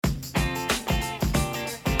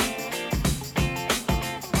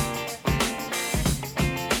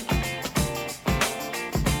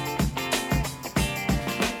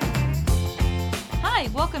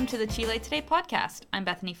to the Chile Today podcast. I'm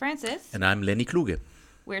Bethany Francis. And I'm Lenny Kluge.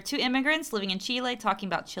 We're two immigrants living in Chile talking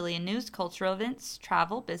about Chilean news, cultural events,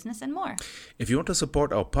 travel, business, and more. If you want to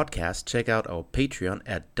support our podcast, check out our Patreon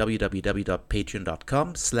at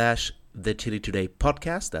www.patreon.com/The Chile Today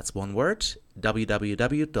podcast. That's one word.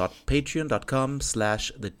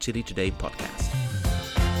 www.patreon.com/The Chile Today podcast.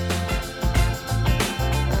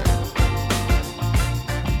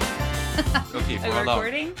 Okay, are we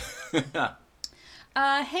recording?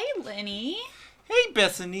 Hey, Lenny. Hey,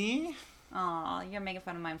 Bethany. Aw, you're making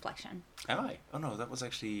fun of my inflection. Am I? Oh, no, that was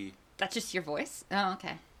actually... That's just your voice? Oh,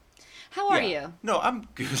 okay. How are you? No, I'm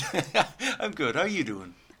good. I'm good. How are you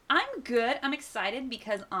doing? I'm good. I'm excited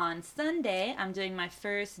because on Sunday, I'm doing my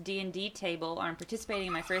first D&D table, or I'm participating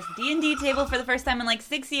in my first D&D table for the first time in like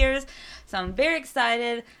 6 years. So I'm very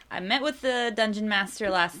excited. I met with the Dungeon Master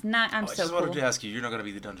last night. I just wanted to ask you, you're not going to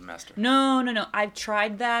be the Dungeon Master. No. I've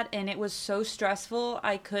tried that, and it was so stressful,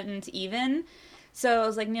 I couldn't even. So I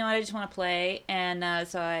was like, no, I just want to play. And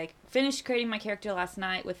so I finished creating my character last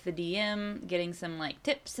night with the DM, getting some like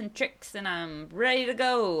tips and tricks, and I'm ready to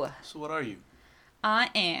go. So what are you?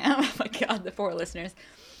 I am, oh my god, the four listeners.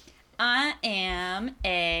 I am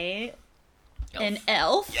an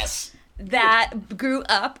elf. Yes. That grew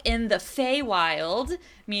up in the Feywild,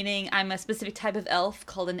 meaning I'm a specific type of elf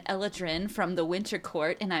called an Eladrin from the Winter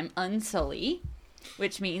Court, and I'm unsully,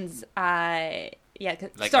 which means unseelie,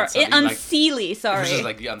 sorry. This is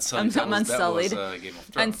like the Unsullied. I'm Unsullied. That was Game of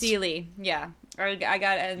Thrones. Unseelie, yeah.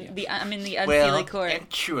 I'm in the Unseelie Court.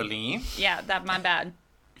 Actually. Yeah, my bad.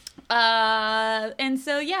 And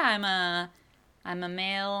so yeah, I'm a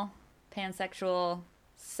male, pansexual,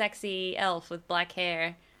 sexy elf with black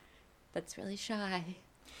hair that's really shy.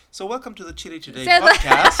 So welcome to the Chile Today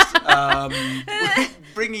podcast,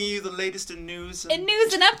 bringing you the latest in news. And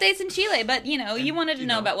news and updates in Chile, but you wanted to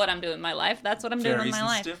know about what I'm doing in my life. That's what I'm doing in my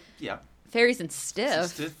life. Stiff, yeah. Fairies and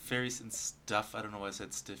stiff. Fairies and stuff. I don't know why I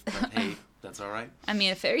said stiff, but hey, that's all right. I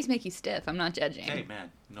mean, if fairies make you stiff, I'm not judging. Hey,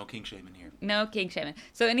 man, no king shaming here. No king shaming.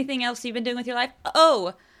 So anything else you've been doing with your life?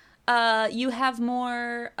 Oh, you have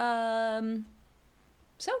more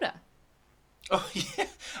soda. Oh yeah,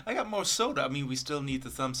 I got more soda. I mean, we still need the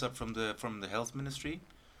thumbs up from the health ministry,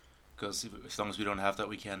 because as long as we don't have that,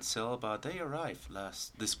 we can't sell. But they arrived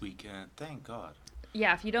this week, and thank God.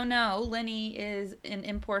 Yeah, if you don't know, Lenny is an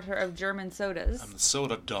importer of German sodas. I'm the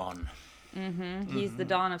soda don. Mm-hmm. He's the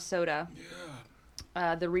Don of soda.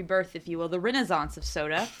 Yeah. The rebirth, if you will, the renaissance of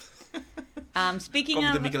soda. Speaking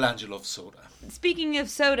of the Michelangelo of soda. Speaking of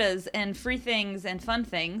sodas and free things and fun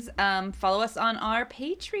things, follow us on our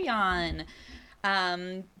Patreon.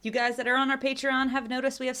 You guys that are on our Patreon have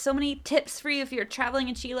noticed we have so many tips for you if you're traveling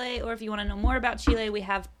in Chile, or if you want to know more about Chile, we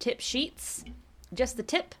have tip sheets. Just the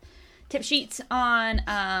tip sheets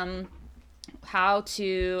on how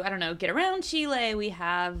to, get around Chile. We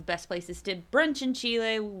have best places to brunch in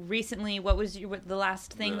Chile. Recently, what was the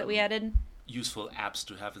last thing that we added? Useful apps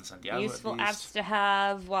to have in Santiago. Useful apps to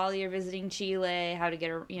have while you're visiting Chile. How to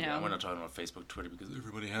get Yeah, we're not talking about Facebook, Twitter, because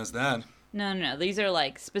everybody has that. No. These are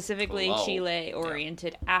like specifically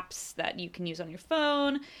Chile-oriented apps that you can use on your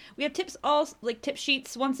phone. We have tips, tip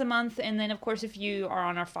sheets once a month, and then of course if you are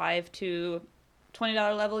on our $5 to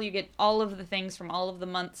 $20 level, you get all of the things from all of the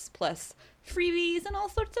months, plus freebies and all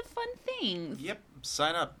sorts of fun things. Yep,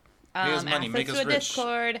 sign up. Pay us money, make us rich.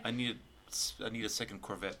 Discord. I need a second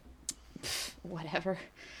Corvette. Whatever.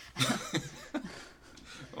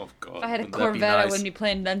 Oh God! If I had a Corvette, I wouldn't be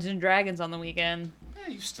playing Dungeons & Dragons on the weekend. Yeah,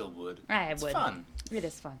 you still would. It's would. Fun. It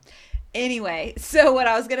is fun. Anyway, so what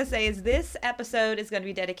I was going to say is this episode is going to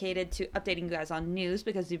be dedicated to updating you guys on news,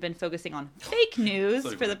 because we've been focusing on fake news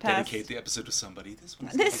for the past... Dedicate the episode to somebody. This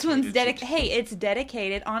one's dedicated. Hey, it's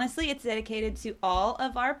dedicated. Honestly, it's dedicated to all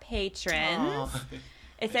of our patrons. Aww.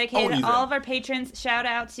 It's dedicated to all of our patrons. Shout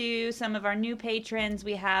out to some of our new patrons.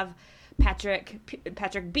 We have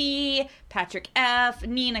Patrick B, Patrick F,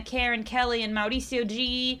 Nina, Karen, Kelly, and Mauricio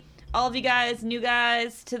G. All of you guys, new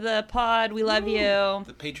guys to the pod, we love you.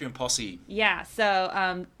 The Patreon posse. Yeah,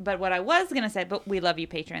 so, but what I was going to say, but we love you,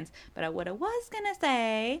 patrons. But what I was going to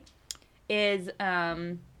say is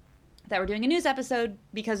that we're doing a news episode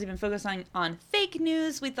because we've been focusing on fake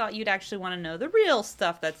news. We thought you'd actually want to know the real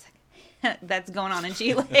stuff that's going on in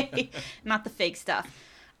Chile, not the fake stuff.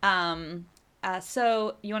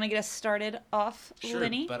 So you want to get us started off,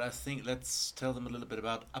 Lenny? Sure, but I think let's tell them a little bit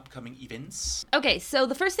about upcoming events. Okay, so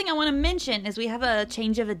the first thing I want to mention is we have a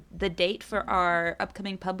change of the date for our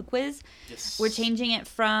upcoming pub quiz. Yes. We're changing it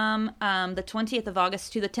from the 20th of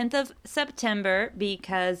August to the 10th of September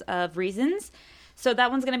because of reasons. So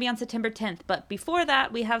that one's going to be on September 10th. But before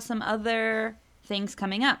that, we have some other things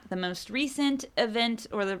coming up. The most recent event,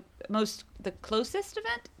 or the closest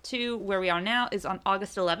event to where we are now, is on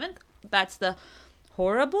August 11th. That's the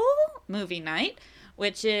Horrible movie night,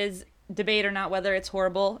 which is, debate or not whether it's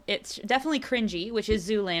horrible, it's definitely cringy, which is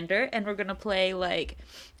Zoolander, and we're gonna play like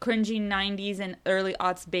cringy 90s and early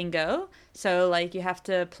aughts bingo. So like you have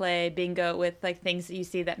to play bingo with like things that you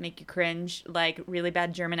see that make you cringe, like really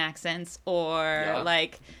bad German accents, or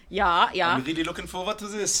like I'm really looking forward to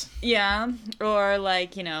this. Or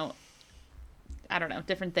like, you know, I don't know,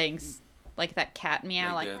 different things. Like that cat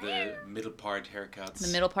meow, like the middle part haircuts. The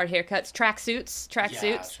middle part haircuts, tracksuits.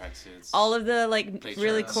 Yeah, tracksuits. All of the like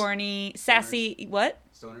really corny, sassy, Stoners. what?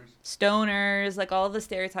 Stoners, like all of the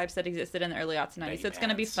stereotypes that existed in the early aughts and 90s. So it's going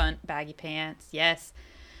to be pants. fun. Baggy pants, yes.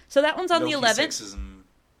 So that one's on the 11th. Sexism.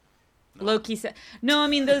 No. Low-key no, I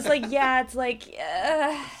mean, those like, it's like,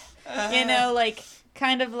 you know, like,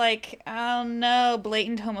 kind of like, I don't know,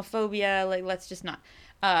 blatant homophobia. Like, let's just not.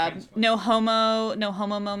 No homo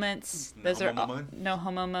moments. Those are no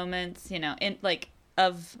homo moments, you know, in like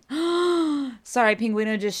of sorry,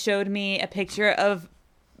 Pinguino just showed me a picture of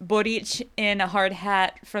Boric in a hard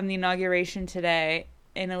hat from the inauguration today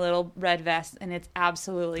in a little red vest, and it's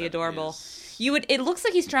absolutely adorable. It looks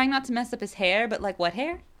like he's trying not to mess up his hair, but like what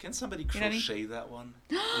hair? Can somebody crochet that one?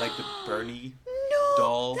 Like the Bernie No,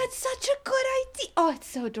 doll? that's such a good idea. Oh, it's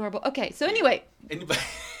so adorable. Okay, so anyway. Anybody?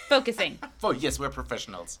 Focusing. Oh, yes, we're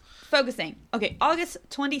professionals. Focusing. Okay, August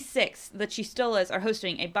 26th, the Chistolas are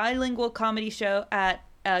hosting a bilingual comedy show at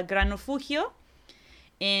Gran Refugio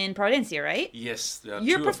in Providencia, right? Yes. There are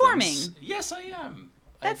You're two of performing. them. Yes, I am.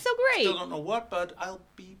 That's so I great. still don't know what, but I'll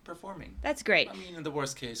be performing. That's great. I mean, in the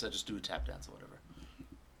worst case, I just do a tap dance or whatever.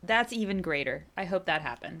 That's even greater. I hope that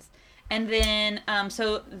happens. And then,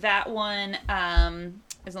 so that one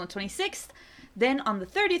is on the 26th. Then on the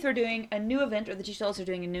 30th, we're doing a new event, or the Chistolas are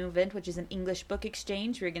doing a new event, which is an English book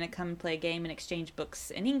exchange. We're going to come and play a game and exchange books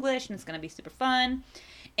in English, and it's going to be super fun.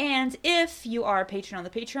 And if you are a patron on the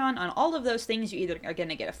Patreon, on all of those things, you either are going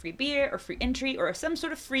to get a free beer or free entry or some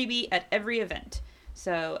sort of freebie at every event.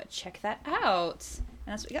 So check that out.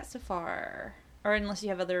 And that's what we got so far. Or unless you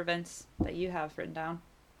have other events that you have written down.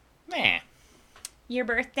 Nah. Your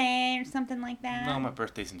birthday or something like that? No, my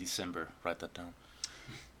birthday's in December. Write that down.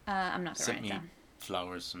 I'm not going to write it down.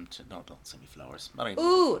 Flowers. No, don't send me flowers.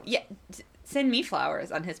 Ooh, yeah. Send me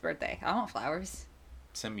flowers on his birthday. I want flowers.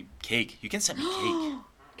 Send me cake. You can send me cake.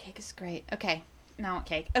 Cake is great. Okay. Now I want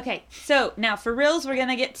cake. Okay, so now for reals, we're going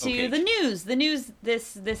to get to the news. The news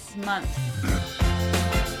this month.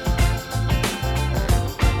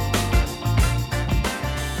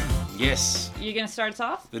 Yes. You're going to start us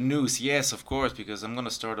off? The news, yes, of course, because I'm going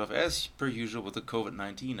to start off, as per usual, with the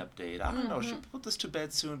COVID-19 update. I don't know, should we put this to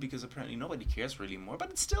bed soon? Because apparently nobody cares really more, but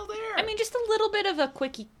it's still there. I mean, just a little bit of a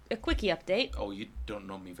quickie update. Oh, you don't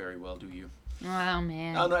know me very well, do you? Oh,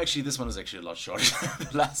 man. Oh, no, actually, this one is actually a lot shorter than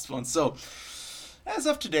the last one. So, as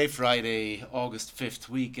of today, Friday, August 5th,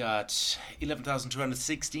 we got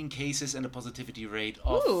 11,216 cases and a positivity rate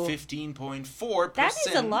of 15.4%. That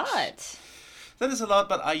is a lot. That is a lot,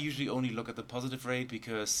 but I usually only look at the positive rate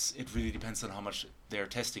because it really depends on how much they're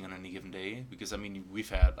testing on any given day. Because, I mean, we've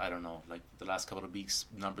had, I don't know, like the last couple of weeks,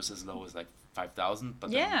 numbers as low as like 5,000. But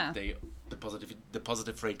then the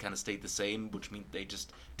positive rate kind of stayed the same, which means they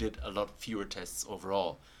just did a lot fewer tests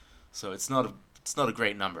overall. So it's not a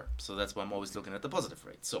great number. So that's why I'm always looking at the positive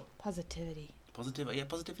rate. So positivity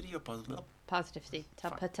or positive? Positivity.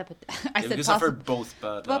 I said because I've heard both,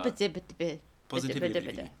 but positivity.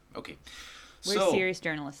 Okay. We're serious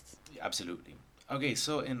journalists. Absolutely. Okay,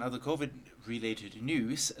 so in other COVID-related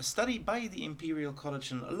news, a study by the Imperial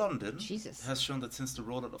College in London has shown that since the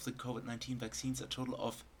rollout of the COVID-19 vaccines, a total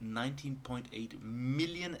of 19.8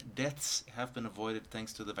 million deaths have been avoided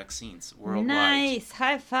thanks to the vaccines worldwide. Nice!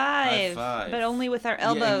 High five! But only with our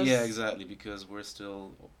elbows. Yeah, exactly, because we're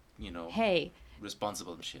still,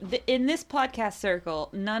 responsible and shit. In this podcast circle,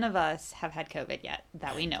 none of us have had COVID yet,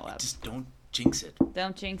 that we know of. Just don't jinx it.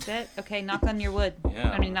 Don't jinx it. Okay, knock on your wood.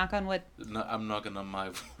 Yeah. I mean, knock on wood. No, I'm knocking on my.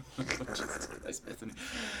 Jesus Christ, Bethany.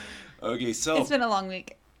 Okay, so it's been a long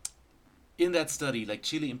week. In that study, like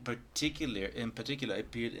Chile in particular,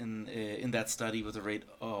 appeared in that study with a rate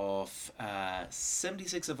of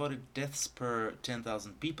 76 avoided deaths per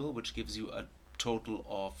 10,000 people, which gives you a total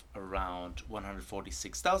of around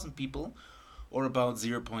 146,000 people, or about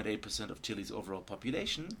 0.8% of Chile's overall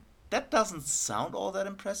population. That doesn't sound all that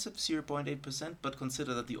impressive, 0.8%, but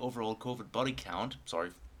consider that the overall COVID body count,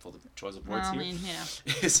 sorry for the choice of words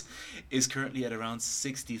is currently at around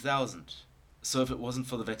 60,000. So if it wasn't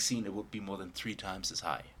for the vaccine, it would be more than 3 times as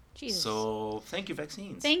high. Jesus. So thank you,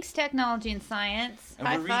 vaccines. Thanks, technology and science. And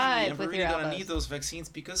High five we're with really your gonna elbows. need those vaccines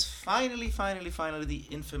because finally, the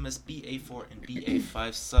infamous BA4 and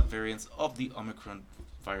BA5 subvariants of the Omicron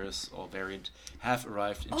virus or variant have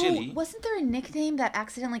arrived in Chile. Wasn't there a nickname that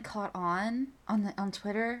accidentally caught on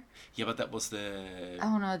Twitter? Yeah, but that was the.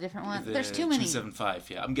 Oh no, a different one. The There's too many. 275.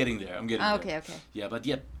 Yeah, I'm getting there. Okay. Yeah, but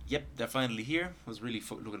yep, they're finally here. Was really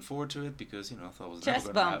looking forward to it because I thought it was Chest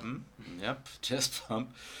never going to bump. happen. Yep, chest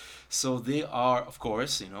bump. So they are, of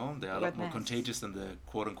course, they are a lot Red more masks. contagious than the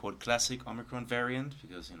quote-unquote classic Omicron variant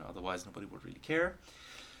because otherwise nobody would really care.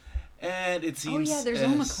 And it seems. Oh yeah, there's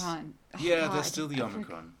Omicron. Oh, Yeah, God. there's still the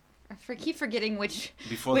Omicron. I keep forgetting which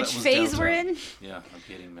Before that was phase Delta. we're in. Yeah, no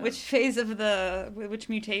kidding, man. Which phase of which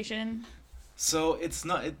mutation? So it's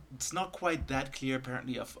not quite that clear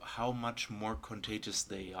apparently of how much more contagious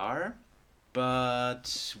they are.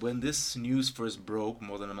 But when this news first broke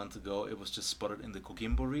more than a month ago, it was just spotted in the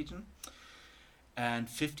Coquimbo region. And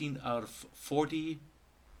 15 out of 40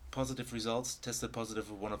 positive results tested positive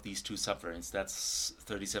for one of these two subvariants. That's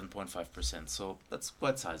 37.5%. So that's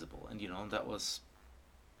quite sizable. And that was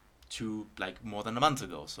more than a month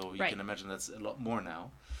ago. So you Right. can imagine that's a lot more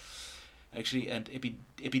now. Actually, and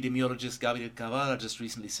epidemiologist Gabriel Cavada just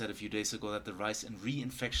recently said a few days ago that the rise in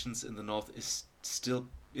reinfections in the north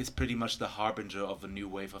is pretty much the harbinger of a new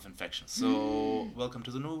wave of infections. So, welcome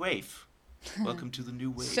to the new wave. Welcome to the new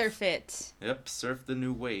wave. Surf it. Yep, surf the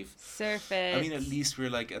new wave. Surf it. I mean, at least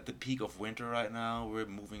we're at the peak of winter right now. We're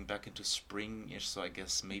moving back into spring-ish, so I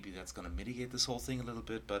guess maybe that's going to mitigate this whole thing a little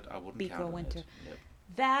bit, but I wouldn't Peak count of on winter. it. Yep.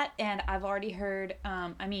 That, and I've already heard,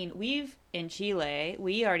 in Chile,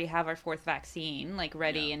 we already have our fourth vaccine,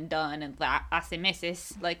 ready Yeah. and done, and hace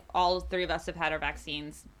meses, all three of us have had our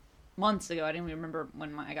vaccines months ago. I didn't even remember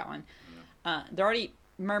when I got one. There are already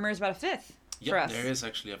murmurs about a fifth for Yeah, us. there is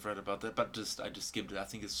actually. I've read about that, but I just skimmed it. I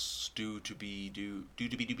think it's due to be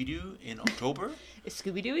in October.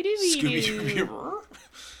 Scooby-Dooby-Dooby-Doo.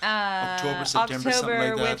 October, September, something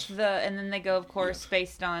like that. with and then they go, of course,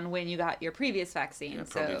 based on when you got your previous vaccine. Yeah,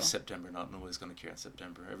 so probably September. Nobody's going to care in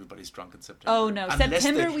September. Everybody's drunk in September. Oh, no, Unless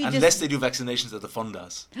September unless they do vaccinations at the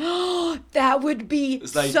fondas. that would be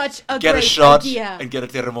It's like such a get great a shot idea. and get a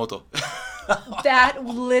terremoto. That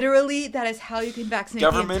is how you can vaccinate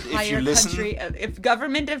Government, the if entire you listen- country. If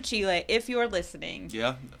government of Chile, if you're listening,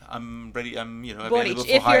 Yeah, I'm ready. I'm available Boric, for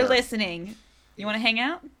if hire. you're listening, you want to hang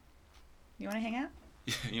out? You want to hang out?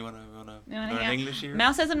 You wanna You wanna learn hang out? English here?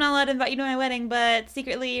 Mal says I'm not allowed to invite you to my wedding, but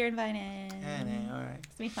secretly you're invited. Yeah, no, all right.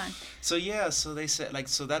 It's gonna be fun. So yeah, so they said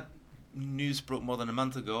so that news broke more than a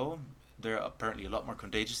month ago. There are apparently a lot more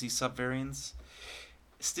contagious these subvariants.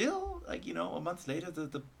 Still, a month later,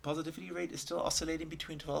 the positivity rate is still oscillating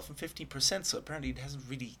between 12 and 15%. So apparently, it hasn't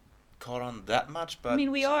really caught on that much. But I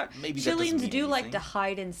mean, we are maybe that doesn't Chileans mean do like anything. to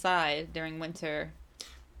hide inside during winter.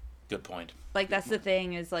 Good point. That's the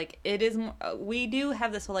thing is it is. We do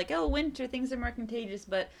have this whole winter things are more contagious,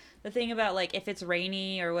 but the thing about if it's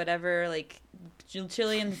rainy or whatever,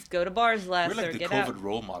 Chileans go to bars less We're like or the get COVID out.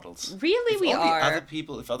 role models. Really, If we only are. other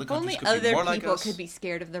people, if other If only countries could be other more like people us. could be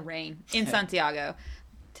scared of the rain in Santiago.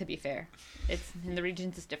 To be fair, it's in the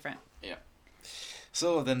regions it's different. Yeah.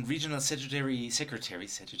 So then, regional secretary.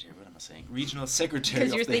 What am I saying? Regional secretary.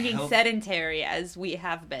 Because of you're the thinking health. sedentary as we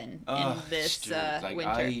have been in this dude,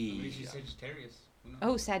 winter. Maybe Sagittarius. Who knows?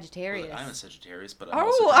 Oh, Sagittarius. Well, I'm a Sagittarius, but I'm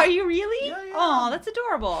also Oh, are you really? Yeah, yeah. Oh, that's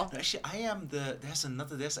adorable. Actually, I am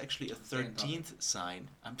there's actually a 13th sign.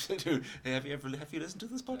 Dude, have you listened to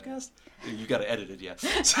this podcast? You gotta edit it, yeah.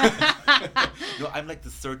 No, I'm like the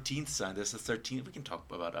 13th sign. There's a 13th, we can talk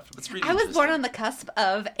about after. It's really I was born interesting. on the cusp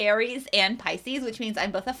of Aries and Pisces, which means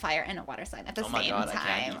I'm both a fire and a water sign at the Oh my same God, I time.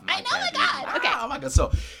 can't even. I know, my can't God. even. Okay. Oh my God.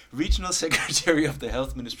 So, Regional Secretary of the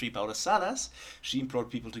Health Ministry, Paula Salas, she implored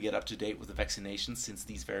people to get up to date with the vaccinations since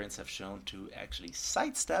these variants have shown to actually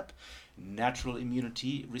sidestep natural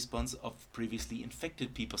immunity response of previously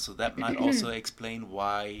infected people. So that might also explain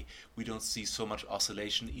why we don't see so much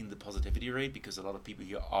oscillation in the positivity rate, because a lot of people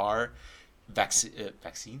here are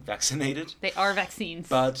vaccinated. They are vaccines.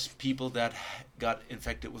 But people that got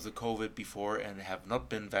infected with the COVID before and have not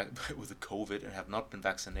been with the COVID and have not been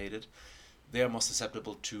vaccinated, they are more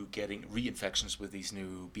susceptible to getting reinfections with these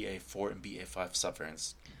new BA4 and BA5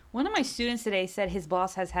 subvariants. One of my students today said his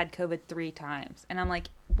boss has had COVID 3 times. And I'm like,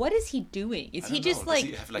 what is he doing? Is I he don't just know. Does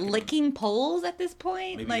he have, like, licking poles at this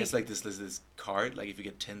point? Maybe it's like this card, like if you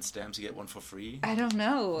get 10 stamps, you get one for free. I don't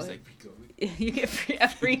know. It's like, You get a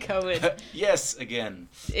free COVID. yes, again.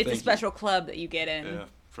 It's Thank a you. special club that you get in. Yeah,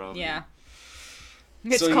 probably. Yeah.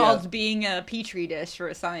 It's So, called yeah. being a petri dish for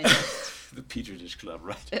a scientist. The Petri dish club,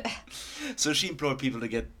 right? So she implored people to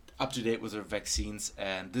get up to date with their vaccines,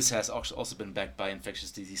 and this has also been backed by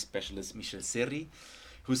infectious disease specialist Michel Serri,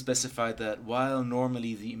 who specified that while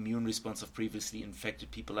normally the immune response of previously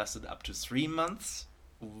infected people lasted up to 3 months,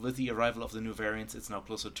 with the arrival of the new variants, it's now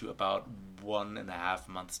closer to about 1.5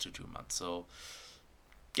 months to 2 months. So,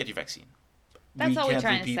 get your vaccine. That's all we're can't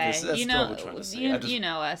trying to repeat say. this. That's You all know, we're trying to say. you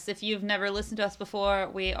know us. If you've never listened to us before,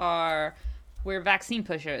 we're vaccine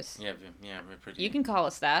pushers. Yeah, we're pretty. You can call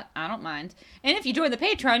us that. I don't mind. And if you join the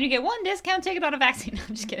Patreon, you get 1 discount ticket on a vaccine.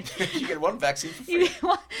 I'm just kidding. You get 1 vaccine for free. You get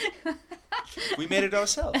one- We made it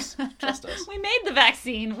ourselves. Trust us. We made the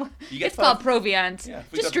vaccine. You get It's called 5 Proviant. Yeah,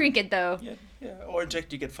 we Just got- drink it, though. Yeah. Or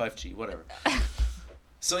inject, you get 5G, whatever.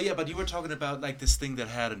 So yeah, but you were talking about like this thing that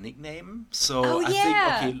had a nickname. So Oh, I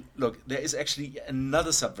yeah. think, okay, look, there is actually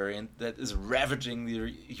another subvariant that is ravaging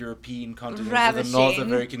the European continent, or the North Ravaging.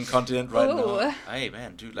 American continent right Ooh. now. Hey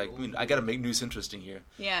man, dude, like, I mean, I gotta make news interesting here.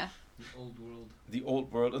 Yeah. The old world. The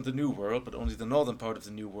old world and the new world, but only the northern part of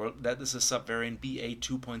the new world. That is a subvariant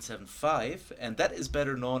BA.2.75, and that is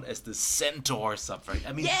better known as the Centaur subvariant.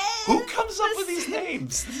 I mean, Yes! who comes up with these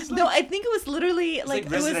names? This is No, I think it was literally it's like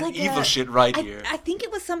like it was Resident like Evil a, shit right here. I think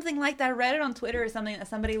it was something like that. I read it on Twitter or something that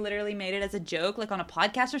somebody literally made it as a joke, like on a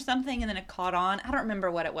podcast or something, and then it caught on. I don't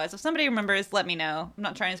remember what it was. If somebody remembers, let me know. I'm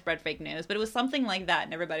not trying to spread fake news, but it was something like that,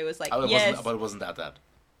 and everybody was like, Oh, "Yes." but it wasn't that.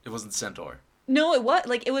 It wasn't Centaur. No, it was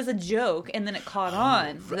like it was a joke, and then it caught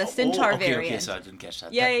on. The Centaur okay, variant. Okay, so I didn't catch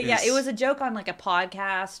that. Yeah, That yeah. is- It was a joke on like a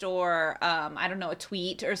podcast or I don't know, a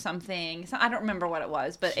tweet or something. So I don't remember what it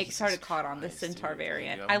was, but it Jesus started caught on the Christ, Centaur dude.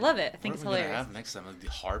 variant. Like, I love it. I think what it's are we gonna hilarious. have next time? Like the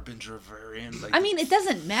Harbinger variant. Like I mean, it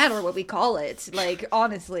doesn't matter what we call it. Like,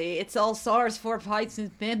 honestly, it's all SARS, 4 pints,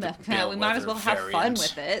 and bimba. We might as well have fun variant.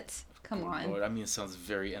 with it. Come on. Lord, I mean, it sounds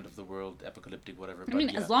very end of the world, apocalyptic, whatever. I mean,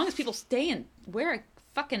 but yeah. as long as people stay and wear a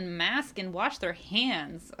fucking mask and wash their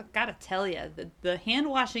hands, I gotta tell you, the hand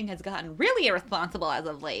washing has gotten really irresponsible as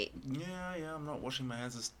of late. Yeah, I'm not washing my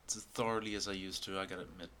hands as thoroughly as I used to, I gotta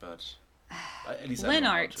admit, but at least I Lennart. know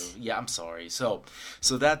how to. Yeah, I'm sorry. So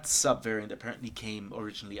that subvariant apparently came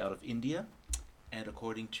originally out of India, and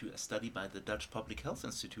according to a study by the Dutch Public Health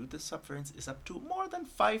Institute, this subvariant is up to more than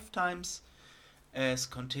 5 times as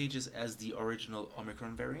contagious as the original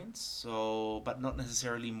Omicron variants, so but not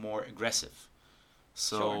necessarily more aggressive.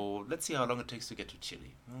 So Sure. let's see how long it takes to get to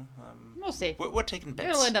Chile. We'll see. We're taking bets.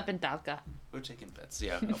 It'll end up in Talca. We're taking bets.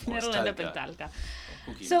 Yeah, of course. It'll end up in Talca. Talca.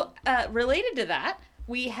 Okay. So, related to that,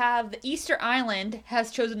 we have the Easter Island has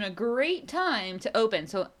chosen a great time to open.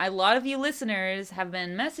 So, a lot of you listeners have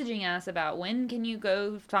been messaging us about when can you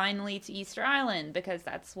go finally to Easter Island, because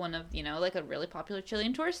that's one of, like a really popular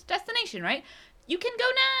Chilean tourist destination, right? You can go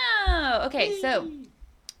now. Okay, so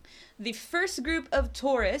the first group of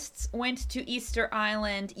tourists went to Easter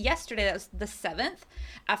Island yesterday. That was the 7th,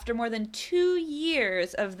 after more than 2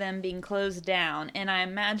 years of them being closed down. And I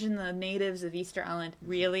imagine the natives of Easter Island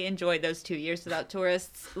really enjoyed those 2 years without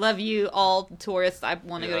tourists. Love you, all tourists. I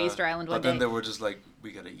want to go to Easter Island one But then day. they were just like,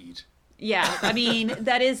 we gotta eat. Yeah, I mean,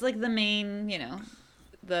 that is like the main,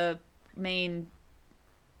 the main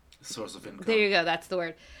Source of income. There you go. That's the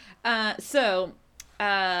word.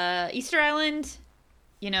 Easter Island,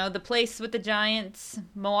 the place with the giant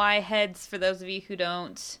moai heads, for those of you who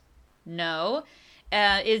don't know,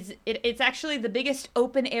 it's actually the biggest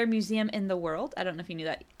open air museum in the world. I don't know if you knew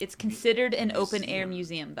that. It's considered an open air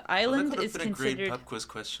museum. The island is That could have been a considered. great pub quiz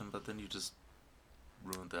question, but then you just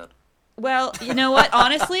ruined that. Well, you know what?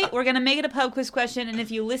 Honestly, we're gonna make it a pub quiz question, and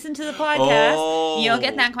if you listen to the podcast, you'll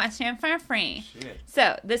get that question for free. Shit.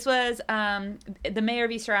 So this was the mayor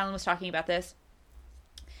of Easter Island was talking about this,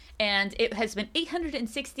 and it has been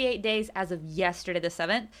 868 days as of yesterday, the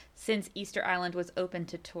 7th, since Easter Island was open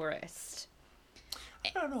to tourists. I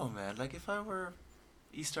don't know, man. Like, if I were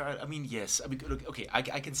Easter Island, I mean, yes. I mean, look, okay, I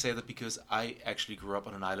can say that because I actually grew up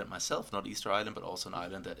on an island myself, not Easter Island, but also an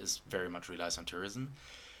island that is very much relies on tourism.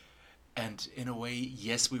 And in a way,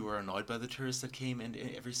 yes, we were annoyed by the tourists that came in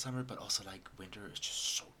every summer, but also, like, winter is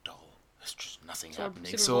just so dull. There's just nothing happening.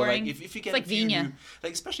 super So, boring. like, if you get It's like a few Vigna. new,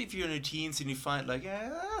 like, especially if you're in your teens and you find, like,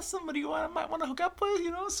 somebody you might want to hook up with,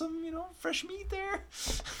 some, fresh meat there.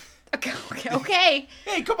 Okay.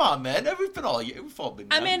 Hey, come on, man. We've all been.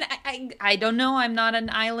 I young. mean, I don't know. I'm not an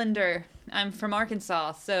islander. I'm from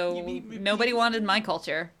Arkansas, so nobody wanted my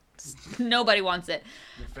culture. Nobody wants it.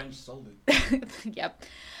 The French sold it. Yep.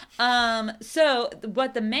 So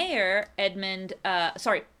what the mayor,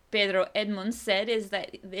 Pedro Edmonds, said is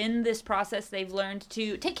that in this process they've learned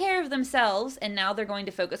to take care of themselves, and now they're going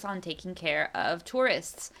to focus on taking care of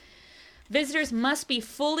tourists. Visitors must be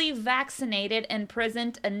fully vaccinated and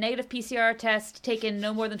present a negative PCR test taken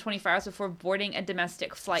no more than 24 hours before boarding a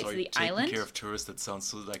domestic flight to the island. Taking care of tourists, that sounds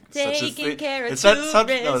so like Taking such a thing. care of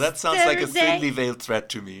No, that sounds like a tourists every thinly veiled threat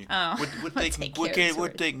to me. Oh. We're taking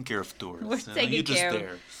care of tourists. We're taking You're just care of-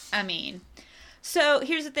 there. I mean, so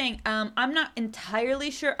here's the thing. I'm not entirely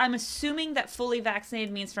sure. I'm assuming that fully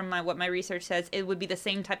vaccinated means, from what my research says, it would be the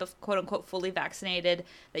same type of quote unquote fully vaccinated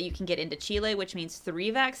that you can get into Chile, which means 3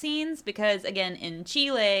 vaccines. Because again, in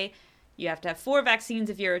Chile, you have to have 4 vaccines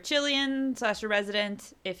if you're a Chilean/a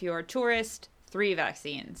resident. If you're a tourist, 3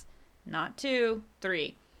 vaccines, not 2,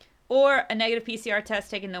 3. Or a negative PCR test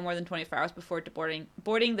taken no more than 24 hours before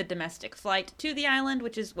boarding the domestic flight to the island,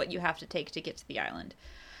 which is what you have to take to get to the island.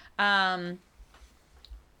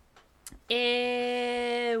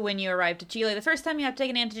 When you arrive to Chile the first time, you have to take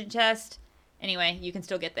an antigen test. Anyway, you can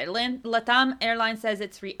still get there. LATAM Airlines says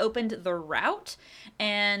it's reopened the route,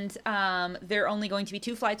 and there are only going to be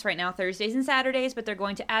 2 flights right now, Thursdays and Saturdays, but they're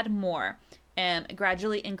going to add more,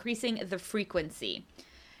 gradually increasing the frequency.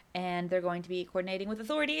 And they're going to be coordinating with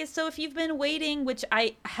authorities. So if you've been waiting, which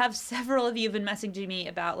I have several of you have been messaging me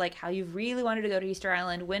about, like how you really wanted to go to Easter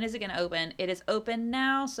Island, when is it going to open? It is open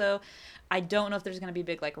now, so I don't know if there's going to be a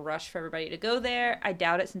big like rush for everybody to go there. I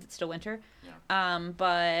doubt it since it's still winter. Yeah.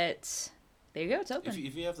 But there you go, it's open.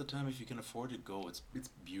 If you have the time, if you can afford it, go. It's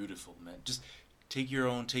beautiful, man. Just take your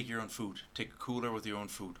own food. Take a cooler with your own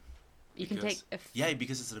food. You can take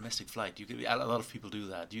because it's a domestic flight. A lot of people do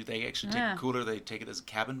that. They actually take a cooler. They take it as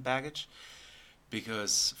cabin baggage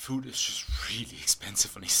because food is just really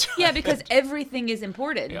expensive on Easter Island. Yeah, because everything is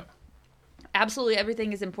imported. Yeah. Absolutely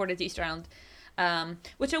everything is imported to Easter Island.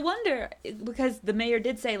 Which I wonder, because the mayor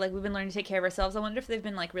did say, like, we've been learning to take care of ourselves. I wonder if they've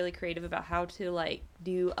been, like, really creative about how to, like,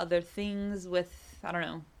 do other things with, I don't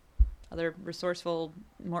know, other resourceful,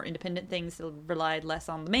 more independent things that relied less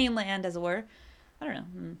on the mainland, as it were. I don't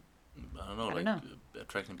know. I don't know,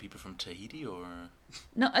 attracting people from Tahiti or...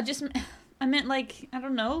 No, I meant, like, I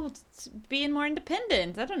don't know, being more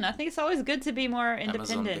independent. I don't know. I think it's always good to be more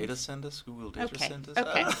independent. Amazon data centers, Google data centers.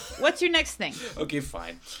 Okay. What's your next thing? Okay,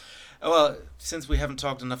 fine. Well, since we haven't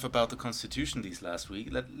talked enough about the Constitution these last week,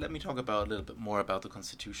 let me talk about a little bit more about the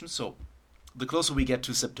Constitution. So, the closer we get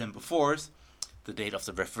to September 4th, the date of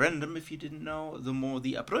the referendum, if you didn't know, the more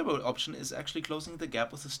the apruebo option is actually closing the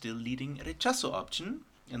gap with the still leading rechazo option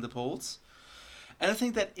in the polls. And I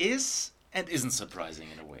think that is and isn't surprising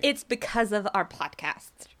in a way. It's because of our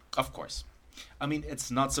podcast. Of course. I mean,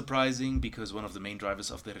 it's not surprising because one of the main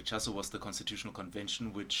drivers of the rechazo was the Constitutional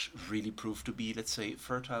Convention, which really proved to be, let's say,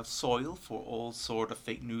 fertile soil for all sort of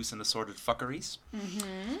fake news and assorted fuckeries.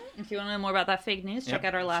 Mm-hmm. If you want to know more about that fake news, check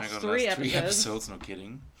out our last 3 episodes. No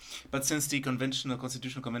kidding. But since the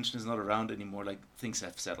Constitutional Convention is not around anymore, like, things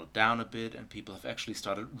have settled down a bit and people have actually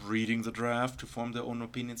started reading the draft to form their own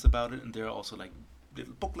opinions about it. And there are also, like,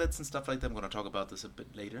 little booklets and stuff like that. I'm going to talk about this a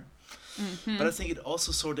bit later. Mm-hmm. But I think it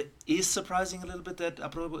also sort of is surprising a little bit that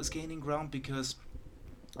apruebo is gaining ground because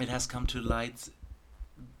it has come to light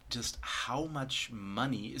just how much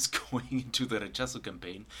money is going into the rechazo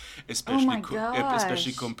campaign,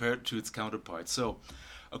 especially compared to its counterparts. So,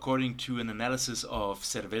 according to an analysis of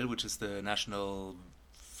CERVEL, which is the National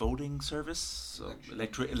Voting Service, so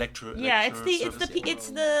it's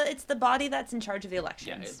the body that's in charge of the elections.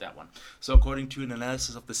 Yeah, it's that one. So according to an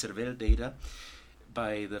analysis of the CERVEL data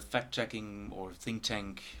by the fact-checking or think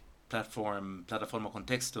tank platform Plataforma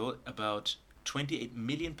Contexto, about 28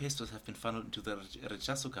 million pesos have been funneled into the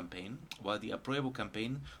rechazo campaign, while the apruebo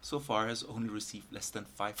campaign so far has only received less than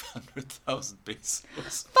 500,000 pesos.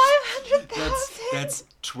 500,000? That's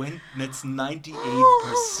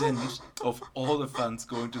 98% of all the funds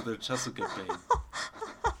going to the rechazo campaign.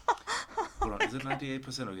 Hold on, is it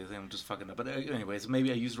 98%? Okay, I think I'm just fucking up. But anyways,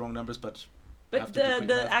 maybe I used wrong numbers, but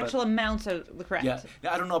the actual amounts are correct. Yeah,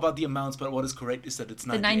 I don't know about the amounts, but what is correct is that it's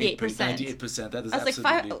 98%. 98%. That is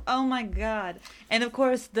absolutely... oh my god. And of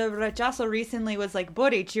course, the rechazo recently was like,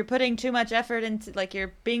 Boric, you're putting too much effort into, like,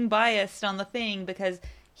 you're being biased on the thing, because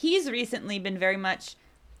he's recently been very much...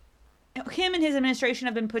 Him and his administration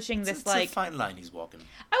have been pushing this, it's a fine line he's walking.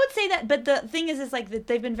 I would say that, but the thing is like, that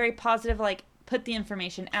they've been very positive, like, put the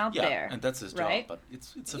information out there. Yeah, and that's his right? job, but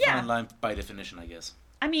it's a fine line by definition, I guess.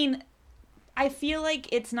 I mean... I feel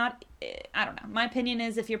like it's not, I don't know. My opinion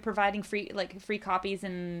is if you're providing free copies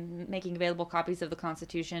and making available copies of the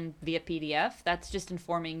Constitution via PDF, that's just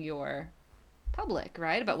informing your public,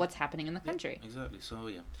 right, about what's happening in the country. Yeah, exactly. So,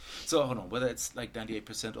 yeah. So, hold on. Whether it's like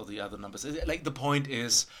 98% or the other numbers, like, the point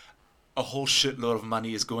is a whole shitload of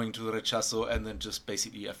money is going to the rechazo and then just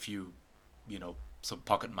basically a few, some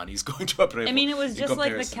pocket money is going to Aprevo. I mean, it was in just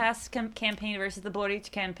like the comparison. CAS campaign versus the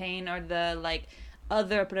Boric campaign, or the like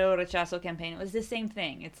other Pro Rechazo campaign. It was the same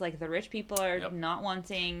thing. It's like the rich people are Yep. not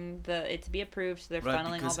wanting it to be approved, so they're Right, funneling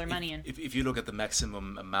all because their money in. if you look at the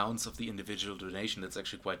maximum amounts of the individual donation, that's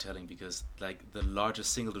actually quite telling, because like the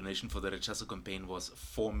largest single donation for the Rechazo campaign was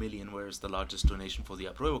 4 million, whereas the largest donation for the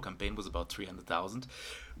Apruebo campaign was about 300,000,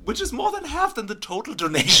 which is more than half than the total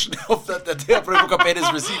donation of that the Apruebo campaign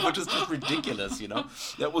has received, which is just ridiculous, you know.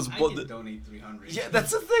 That was I what did the, donate 300. yeah,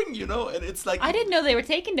 that's the thing, you know, and it's like I didn't know they were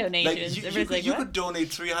taking like donations. you, Everybody's like, you what? could donate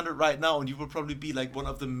 300 right now, and you will probably be like one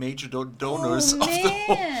of the major donors of the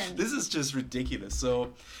whole. man. This is just ridiculous.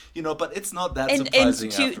 So, you know, but it's not that And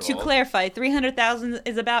surprising to after all. clarify, 300,000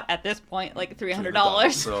 is about at this point like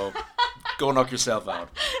 $300. So, go knock yourself out.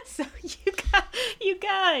 So you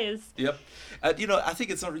guys. Yep. You know, I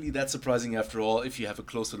think it's not really that surprising after all if you have a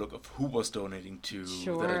closer look of who was donating to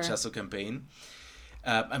Sure. the Rechazo campaign.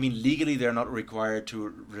 I mean, legally they're not required to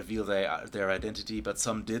reveal their identity, but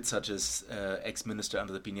some did, such as ex-minister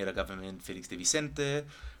under the Piñera government Felix de Vicente,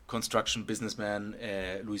 construction businessman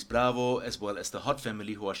Luis Bravo, as well as the Hot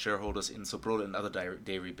family, who are shareholders in Soprole and other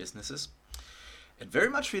dairy businesses. And very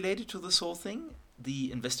much related to this whole thing,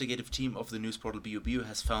 the investigative team of the news portal Bio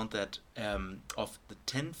has found that of the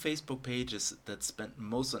 10 Facebook pages that spent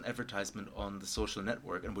most on advertisement on the social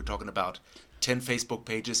network, and we're talking about 10 Facebook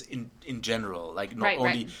pages in general, like not Right,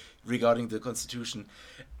 only right. regarding the Constitution,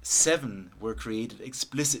 7 were created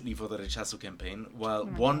explicitly for the Rechazo campaign, while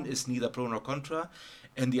one is neither pro nor contra,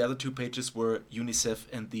 and the other 2 pages were UNICEF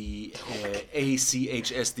and the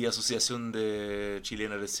ACHS, the Asociación de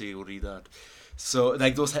Chilena de Seguridad. So,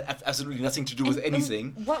 like, those had absolutely nothing to do with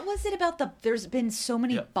anything. What was it about there's been so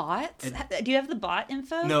many Yeah. bots? And- Do you have the bot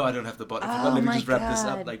info? No, I don't have the bot. Oh But let me my just wrap this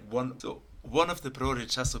up. God. Like one of the pro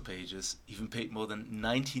Rechazo pages even paid more than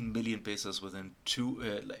 19 million pesos within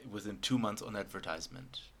 2 months on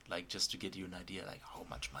advertisement. Like, just to get you an idea, like how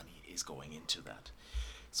much money is going into that.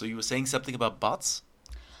 So you were saying something about bots?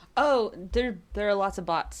 Oh, there are lots of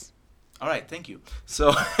bots. All right, thank you.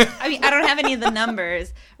 So I mean, I don't have any of the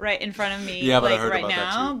numbers right in front of me, Yeah, but I like heard right about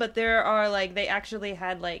that now. too. But there are like they actually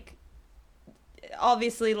had like,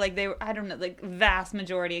 obviously like they were, I don't know, like vast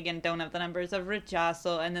majority again don't have the numbers of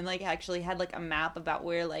Rechazo, and then like actually had like a map about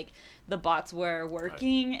where like the bots were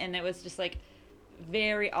working, and it was just like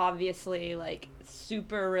very obviously like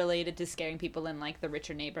super related to scaring people in like the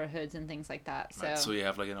richer neighborhoods and things like that. So, Right, so you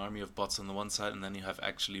have like an army of bots on the one side, and then you have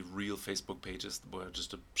actually real Facebook pages where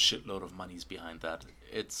just a shitload of money's behind that.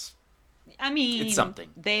 It's I mean, It's something.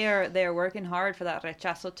 They're working hard for that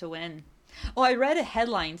Rechazo to win. Oh, I read a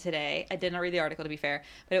headline today. I did not read the article, to be fair,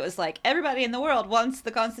 but it was like, everybody in the world wants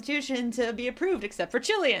the Constitution to be approved except for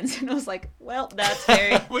Chileans. And I was like, well, that's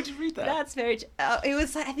very... Where'd you read that? That's very... it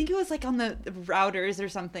was, I think it was like on the routers or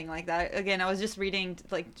something like that. Again, I was just reading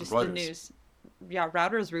like just the Reuters. news. Yeah,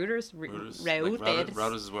 routers. Reuters. Like,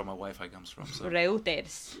 Reuters is where my Wi-Fi comes from. So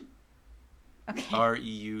Reuters. Okay.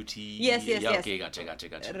 REUT. Yes, yes, yeah, yes. Okay, gotcha.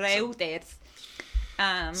 So- Reuters.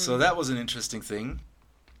 So that was an interesting thing.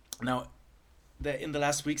 Now, in the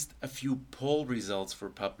last weeks, a few poll results were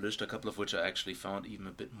published, a couple of which I actually found even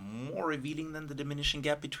a bit more revealing than the diminishing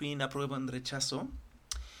gap between Apruebo and Rechazo.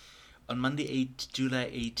 On Monday, July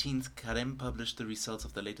 18th, Carem published the results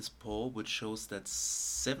of the latest poll, which shows that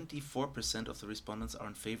 74% of the respondents are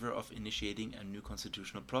in favor of initiating a new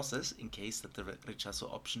constitutional process in case that the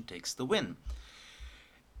Rechazo option takes the win.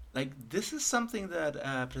 Like, this is something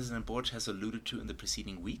that President Boric has alluded to in the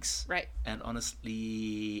preceding weeks. Right. And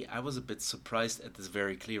honestly, I was a bit surprised at this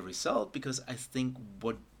very clear result, because I think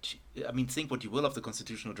think what you will of the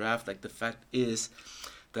constitutional draft, like the fact is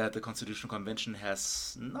that the Constitutional Convention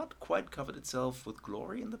has not quite covered itself with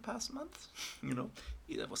glory in the past month. You know,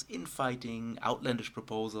 there was infighting, outlandish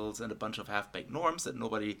proposals, and a bunch of half-baked norms that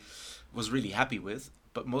nobody was really happy with.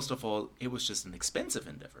 But most of all, it was just an expensive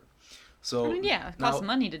endeavor. So I mean, yeah, it costs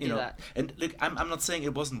money to do that. And look, I'm not saying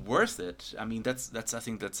it wasn't worth it. I mean, I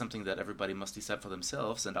think that's something that everybody must decide for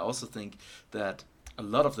themselves. And I also think that a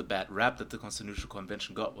lot of the bad rap that the Constitutional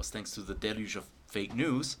Convention got was thanks to the deluge of fake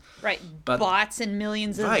news. Right. But- Bots and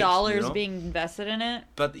millions of Right, dollars you know? being invested in it.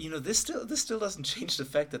 But you know, this still doesn't change the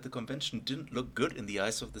fact that the convention didn't look good in the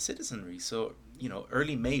eyes of the citizenry. So you know,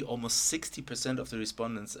 early May, almost 60% of the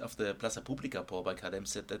respondents of the Plaza Publica poll by Carem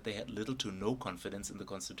said that they had little to no confidence in the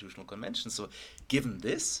Constitutional Convention. So given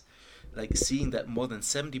this, like seeing that more than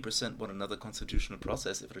 70% want another constitutional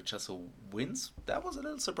process if Rechazo wins, that was a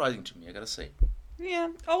little surprising to me, I gotta say. Yeah.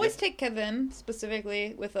 Always take Kevin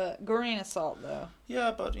specifically with a grain of salt, though. Yeah,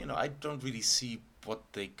 but you know, I don't really see what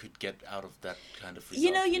they could get out of that kind of result.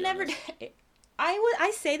 You know, to you be never. honest.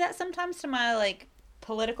 I say that sometimes to my like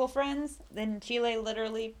political friends in Chile,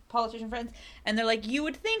 literally politician friends, and they're like, you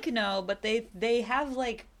would think no, but they have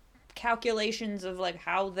like calculations of like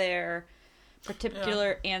how their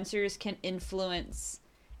particular answers can influence.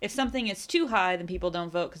 If something is too high, then people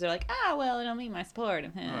don't vote because they're like, well, it don't mean my support.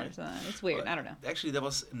 Right. So it's weird. Well, I don't know. Actually, there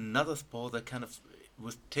was another poll that kind of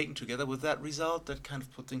was taken together with that result that kind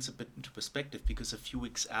of put things a bit into perspective, because a few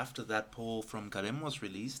weeks after that poll from Carem was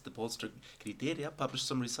released, the pollster Criteria published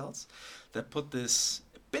some results that put this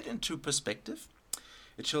a bit into perspective.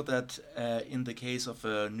 It showed that in the case of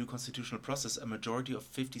a new constitutional process, a majority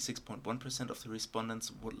of 56.1% of the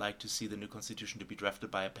respondents would like to see the new constitution to be drafted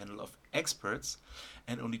by a panel of experts,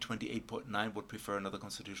 and only 28.9% would prefer another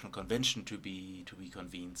constitutional convention to be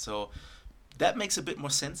convened. So that makes a bit more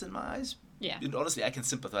sense in my eyes. Yeah. And honestly, I can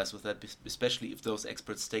sympathize with that, especially if those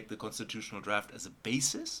experts take the constitutional draft as a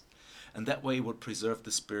basis, and that way would preserve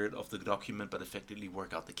the spirit of the document but effectively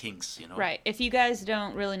work out the kinks, you know? Right. If you guys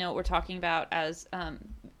don't really know what we're talking about, as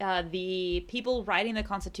the people writing the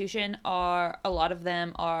Constitution a lot of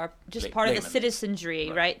them are just part of the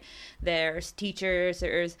citizenry, right? There's teachers,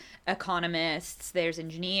 there's economists, there's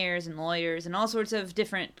engineers and lawyers and all sorts of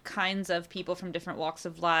different kinds of people from different walks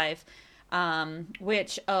of life,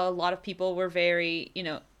 which a lot of people were very,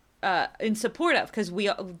 in support of, because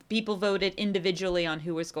people voted individually on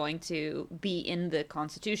who was going to be in the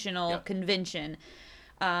constitutional convention,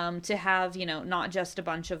 to have not just a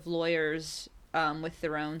bunch of lawyers with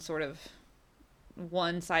their own sort of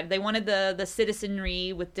one side. They wanted the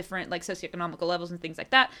citizenry with different like socioeconomical levels and things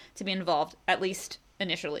like that to be involved, at least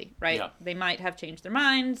initially, right? Yeah. They might have changed their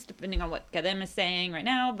minds depending on what Carem is saying right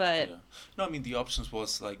now, but No, I mean the options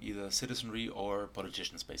was like either citizenry or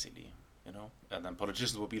politicians, basically. And then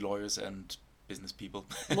politicians will be lawyers and business people.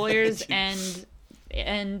 Lawyers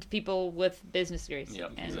and people with business degrees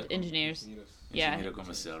and exactly. engineers. Ingeniero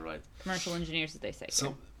comercial, right. Commercial engineers, as they say.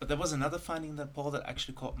 So, but there was another finding in that poll that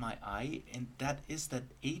actually caught my eye, and that is that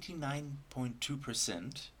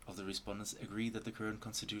 89.2% of the respondents agree that the current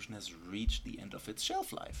constitution has reached the end of its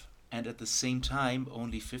shelf life. And at the same time,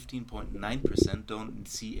 only 15.9% don't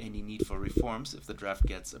see any need for reforms if the draft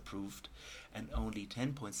gets approved, and only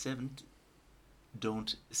 10.7%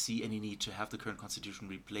 don't see any need to have the current constitution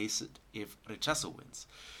replace it if Rechazo wins.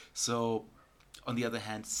 So, on the other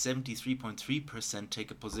hand, 73.3%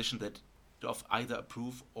 take a position that of either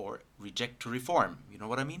approve or reject to reform. You know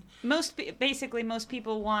what I mean? Most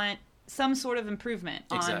people want some sort of improvement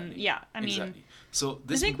on. Exactly. I mean, exactly. So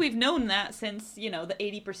I think we've known that since the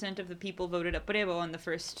 80% of the people voted apruebo on the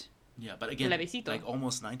first. Yeah, but again, plebiscito. like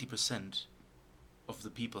almost 90% of the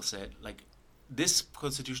people said, like, this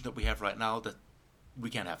constitution that we have right now, that we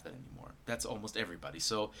can't have that anymore. That's almost everybody.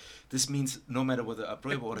 So this means no matter whether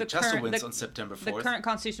apruebo or Rechazo wins on September 4th. The current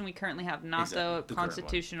constitution we currently have, not the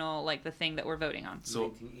constitutional, like the thing that we're voting on. So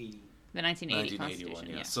 1980. The 1980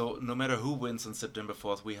 constitution, yeah. So no matter who wins on September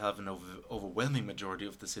 4th, we have an overwhelming majority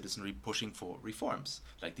of the citizenry pushing for reforms.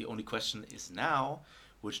 Like, the only question is now,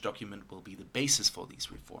 which document will be the basis for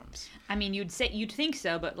these reforms? I mean, you'd think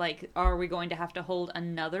so, but like, are we going to have to hold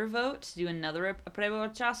another vote to do another apruebo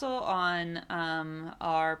rechazo on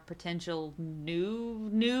our potential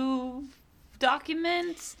new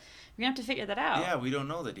documents? We're gonna have to figure that out. Yeah, we don't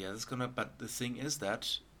know that yet. But the thing is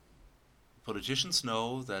that politicians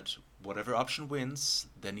know that whatever option wins,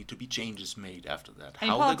 there need to be changes made after that. I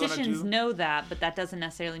mean, politicians know that, but that doesn't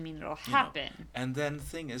necessarily mean it'll happen. And then the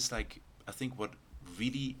thing is, like, I think what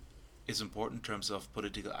really is important in terms of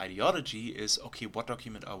political ideology is, okay, what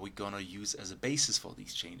document are we going to use as a basis for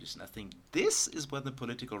these changes? And I think this is when the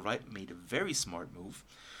political right made a very smart move,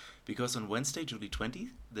 because on Wednesday, July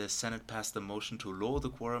 20th, the Senate passed a motion to lower the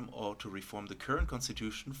quorum or to reform the current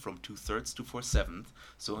constitution from 2/3 to 4/7.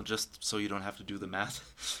 So just so you don't have to do the math,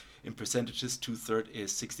 in percentages, 2/3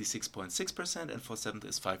 is 66.6% and 4/7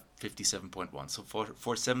 is 57.1%. So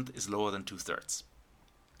 4/7 is lower than 2/3.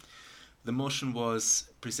 The motion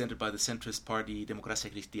was presented by the centrist party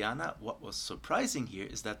Democracia Cristiana. What was surprising here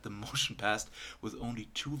is that the motion passed with only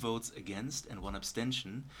 2 votes against and 1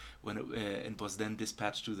 abstention, and was then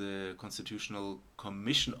dispatched to the Constitutional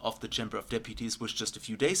Commission of the Chamber of Deputies, which just a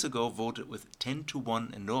few days ago voted with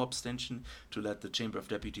 10-1 and no abstention to let the Chamber of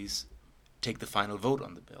Deputies take the final vote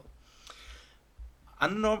on the bill.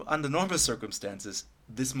 Under normal circumstances,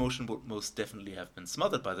 this motion would most definitely have been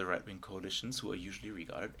smothered by the right-wing coalitions, who are usually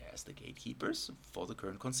regarded as the gatekeepers for the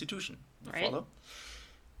current constitution. Right. Follow?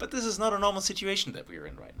 But this is not a normal situation that we're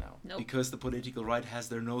in right now. Nope. Because the political right has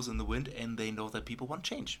their nose in the wind, and they know that people want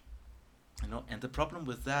change. And the problem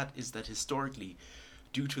with that is that historically,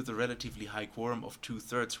 due to the relatively high quorum of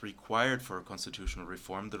 2/3 required for a constitutional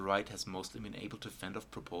reform, the right has mostly been able to fend off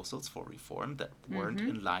proposals for reform that weren't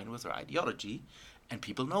in line with their ideology, and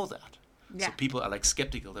people know that. Yeah. So people are like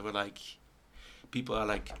skeptical. People are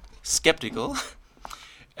like skeptical,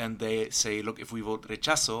 and they say, look, if we vote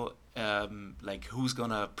rechazo, like who's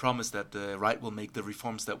gonna promise that the right will make the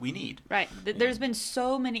reforms that we need? Right. There's been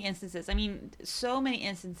so many instances. I mean, so many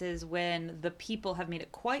instances when the people have made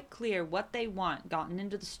it quite clear what they want, gotten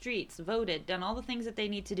into the streets, voted, done all the things that they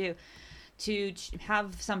need to do to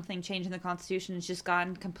have something change in the Constitution. It's just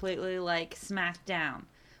gotten completely like smacked down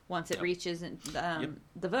once it reaches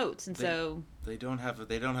the votes, and they don't have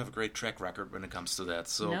a great track record when it comes to that.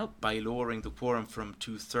 So Nope. by lowering the quorum from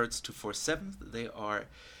 2/3 to 4/7, they are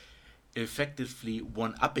effectively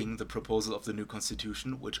one-upping the proposal of the new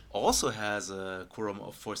constitution, which also has a quorum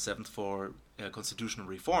of 4/7 for constitutional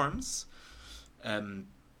reforms.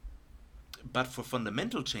 But for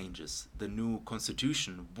fundamental changes, the new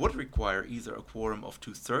constitution would require either a quorum of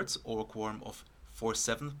 2/3 or a quorum of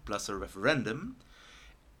 4/7 plus a referendum.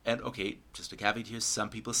 And okay, just a caveat here, some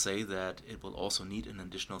people say that it will also need an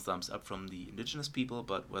additional thumbs up from the indigenous people,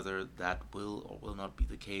 but whether that will or will not be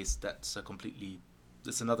the case, that's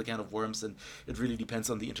another can of worms, and it really depends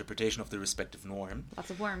on the interpretation of the respective norm. lots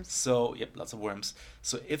of worms. So, lots of worms.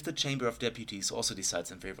 So if the Chamber of Deputies also decides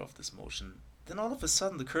in favor of this motion, then all of a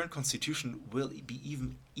sudden the current constitution will be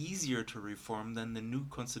even easier to reform than the new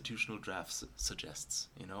constitutional draft suggests,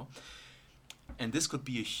 you know? And this could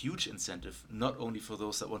be a huge incentive, not only for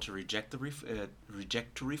those that want to reject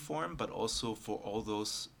to reform, but also for all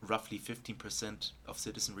those roughly 15% of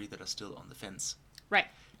citizenry that are still on the fence. Right.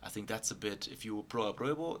 I think that's a bit, if you pro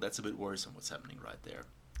apruebo, that's a bit worrisome what's happening right there.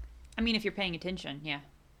 I mean, if you're paying attention, yeah.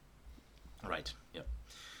 Right, yeah.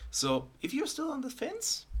 So, if you're still on the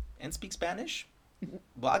fence and speak Spanish,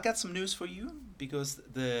 well, I got some news for you, because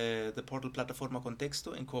the portal Plataforma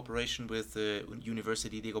Contexto, in cooperation with the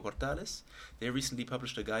University Diego Portales, they recently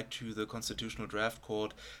published a guide to the constitutional draft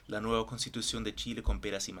called La Nueva Constitución de Chile con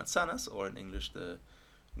peras y manzanas, or in English, the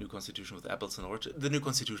new constitution with apples and oranges. The new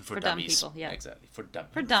constitution for dummies. Dumb people, yeah. Exactly, for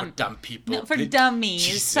dumb people. No, for dummies.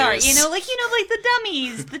 Jesus. Sorry, like the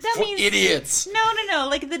dummies. The dummies. For idiots. No,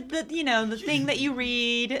 like the thing that you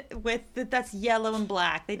read with that's yellow and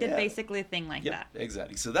black. They did basically a thing like that.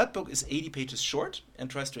 Exactly. So that book is 80 pages short and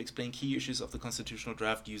tries to explain key issues of the constitutional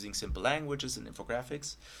draft using simple languages and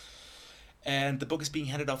infographics. And the book is being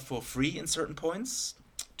handed out for free in certain points.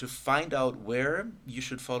 To find out where, you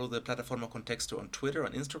should follow the Plataforma Contexto on Twitter,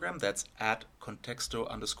 on Instagram. That's at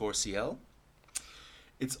 @contexto_CL.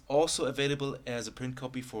 It's also available as a print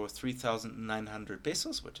copy for 3,900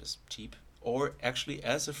 pesos, which is cheap, or actually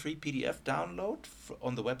as a free PDF download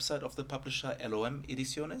on the website of the publisher LOM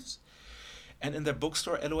Ediciones. And in their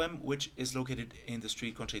bookstore LOM, which is located in the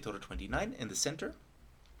street Conchaytoro 29 in the center,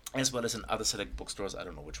 as well as in other select bookstores, I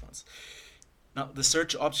don't know which ones. Now, the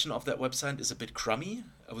search option of that website is a bit crummy.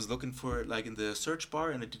 I was looking for it like in the search bar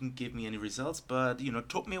and it didn't give me any results, but it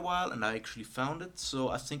took me a while and I actually found it. So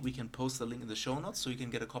I think we can post the link in the show notes so you can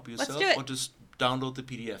get a copy yourself. Let's do it. Or just download the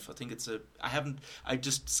PDF. I think I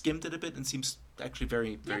just skimmed it a bit and seems actually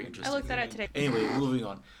very, very interesting. I looked that up today. Anyway, moving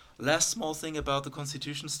on. Last small thing about the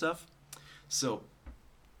Constitution stuff. So,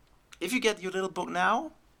 if you get your little book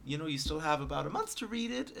now, you still have about a month to read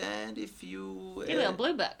it, and if you... Your little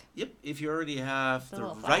blue book. Yep, if you already have The the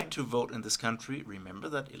little right flag. to vote in this country, remember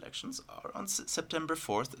that elections are on September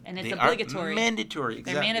 4th. And it's they obligatory. Are mandatory,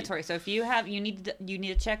 exactly. They're mandatory. So if you need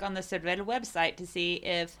to check on the Cervel website to see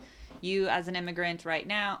if you as an immigrant right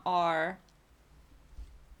now are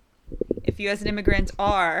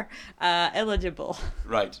eligible.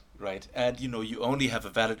 Right. And, you only have a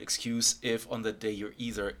valid excuse if on that day you're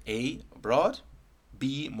either A, abroad,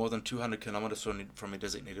 B, more than 200 kilometers from a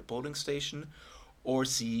designated polling station, or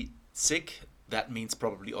C, sick. That means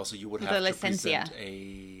probably also you would have to present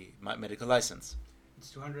a medical license. It's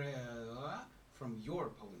 200 from your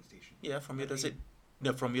polling station. Yeah, from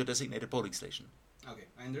your designated polling station. Okay,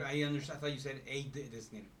 I understand. I thought you said a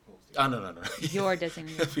designated polling station. No. Your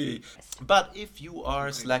designated. But if you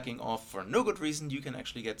are slacking off for no good reason, you can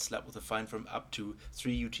actually get slapped with a fine from up to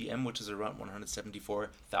 3 UTM, which is around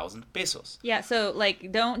 174,000 pesos. Yeah, so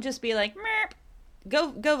don't just be like, Merp.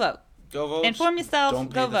 Go vote. Go vote. Inform yourself.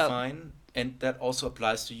 Don't go pay the vote. fine. And that also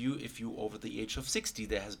applies to you if you're over the age of 60.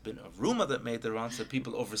 There has been a rumor that made the rounds that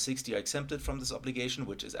people over 60 are exempted from this obligation,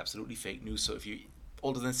 which is absolutely fake news. So if you're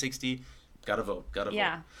older than 60, gotta vote.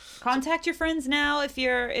 Yeah. Contact your friends now. If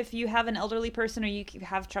you have an elderly person or you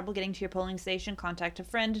have trouble getting to your polling station, contact a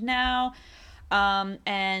friend now.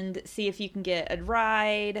 and see if you can get a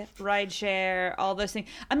ride share, all those things.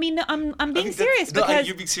 I mean, I'm I being think serious that's- because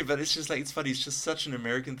you're being serious, but it's just like it's funny. It's just such an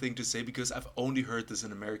American thing to say because I've only heard this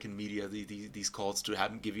in American media. These calls to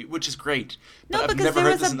have and give you, which is great. But no, I've because never there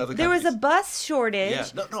heard was this in a other there was a countries. bus shortage.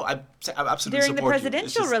 Yeah, no, I absolutely During the support you. It's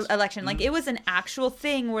presidential just- election, like it was an actual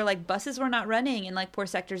thing where like buses were not running in like poor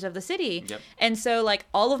sectors of the city. Yep. And so like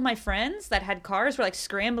all of my friends that had cars were like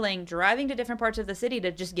scrambling, driving to different parts of the city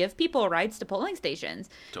to just give people rides to polling stations.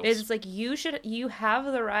 Totes. It's like you have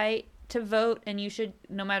the right to vote, and you should,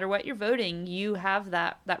 no matter what you're voting, you have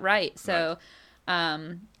that right. So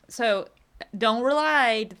so don't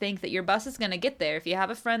rely to think that your bus is going to get there. If you have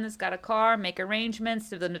a friend that's got a car, make arrangements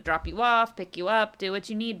for them to drop you off, pick you up, do what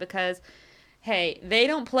you need, because hey, they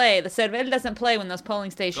don't play. The Cervel doesn't play when those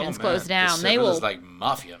polling stations close down. The They Cervel will is like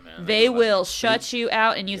mafia, man. they Like, will shut you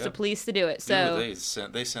out and use the Yep. police to do it. Dude, So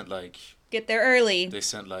they sent like get there early. they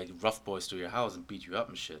sent like rough boys to your house and beat you up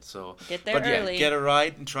and shit. So Get there but yeah, early. get a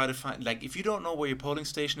ride and try to find, like, if you don't know where your polling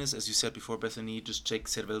station is, as you said before, Bethany, just check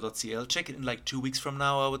cervel.cl. Check it in like 2 weeks from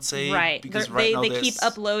now, I would say. Right. Because They're- right now they keep there's-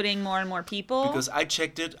 uploading more and more people. Because I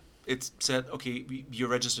checked it. It said, okay, you're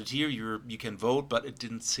registered here, you can vote, but it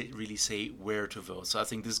didn't really say where to vote. So I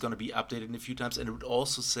think this is going to be updated in a few times. And it would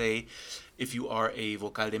also say if you are a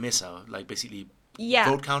vocal de mesa, like basically Yeah.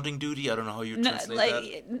 vote counting duty. I don't know how you No, translate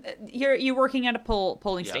like you're working at a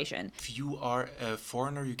polling that. station. If you are a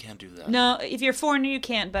foreigner, you can't do that. No, if you're foreigner, you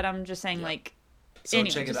can't. But I'm just saying, Yeah. like, So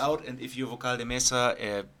anyway, check it just- out, and if you're Vocal de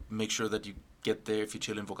Mesa, make sure that you get there if you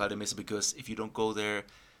chill in Vocal de Mesa, because if you don't go there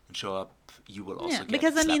and show up, you will also Yeah, get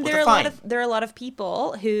because I slapped mean with there are a a lot fine. of there are a lot of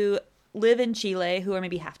people who live in Chile who are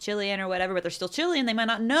maybe half Chilean or whatever, but they're still Chilean. They might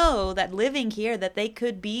not know that living here that they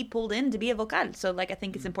could be pulled in to be a vocal. So like I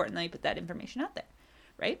think it's important that you put that information out there,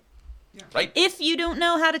 right? Right? If you don't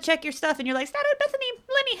know how to check your stuff and you're like, Start Bethany,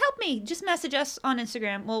 Lenny, help me, just message us on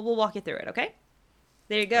Instagram. We'll walk you through it, okay?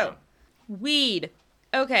 There you go. Weed.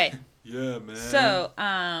 Okay. Yeah, man. So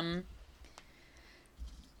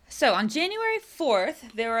on January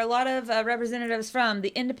 4th, there were a lot of representatives from the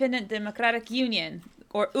Independent Democratic Union,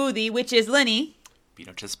 or UDI, which is Lenny,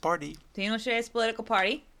 Pinochet's party. Pinochet's political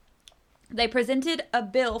party. They presented a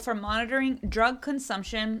bill for monitoring drug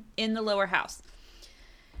consumption in the lower house.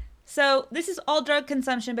 So this is all drug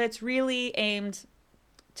consumption, but it's really aimed,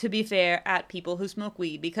 to be fair, at people who smoke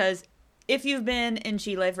weed. Because if you've been in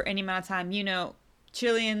Chile for any amount of time, you know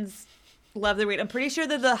Chileans love their weed. I'm pretty sure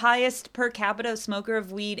they're the highest per capita smoker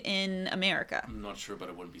of weed in America. I'm not sure, but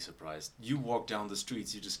I wouldn't be surprised. You walk down the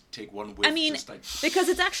streets, you just take one whiff, I mean, just like... because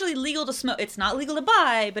it's actually legal to smoke. It's not legal to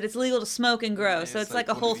buy, but it's legal to smoke and grow. Yeah, So it's like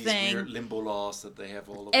a one of whole these thing. weird limbo laws that they have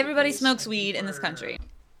all over Everybody the place. smokes weed in this country.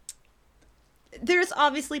 There's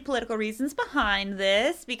obviously political reasons behind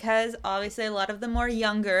this, because obviously a lot of them are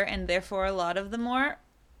younger, and therefore a lot of the more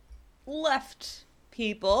left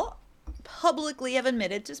people publicly have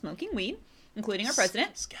admitted to smoking weed, including our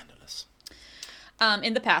president. Scandalous.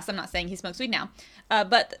 In the past, I'm not saying he smokes weed now,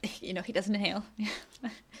 but you know he doesn't inhale.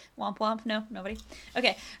 Womp womp. No, nobody.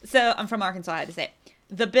 Okay, so I'm from Arkansas. I had to say it.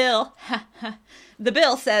 The bill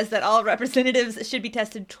says that all representatives should be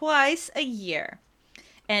tested twice a year.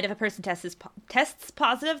 And if a person tests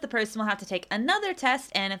positive, the person will have to take another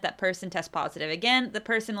test. And if that person tests positive again, the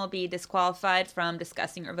person will be disqualified from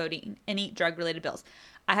discussing or voting any drug-related bills.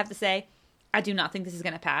 I have to say, I do not think this is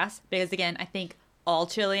going to pass. Because, again, I think all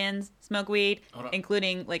Chileans smoke weed, Hold on.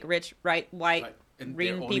 including, like, rich, white, Right. And they're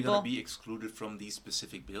green only people, going to be excluded from these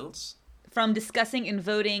specific bills? from discussing and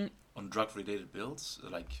voting. On drug-related bills?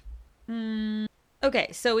 Like... Okay,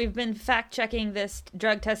 so we've been fact-checking this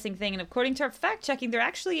drug testing thing, and according to our fact-checking, there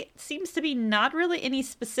actually seems to be not really any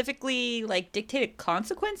specifically, like, dictated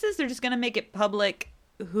consequences. They're just going to make it public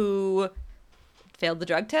who failed the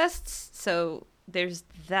drug tests, so there's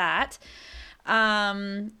that.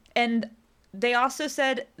 And they also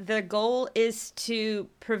said the goal is to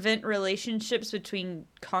prevent relationships between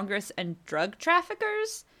Congress and drug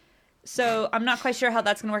traffickers, so I'm not quite sure how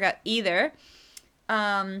that's going to work out either.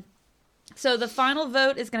 So the final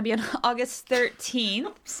vote is going to be on August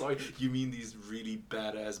 13th. Sorry, you mean these really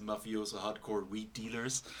badass mafioso hardcore weed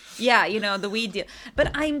dealers? Yeah, you know, the weed deal.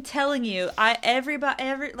 But I'm telling you,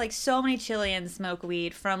 like so many Chileans smoke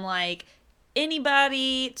weed, from like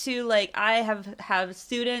anybody to like I have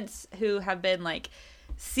students who have been like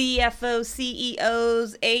CFO,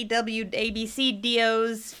 CEOs, ABC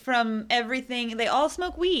DOs, from everything. They all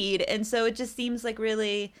smoke weed, and so it just seems like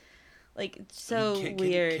really like so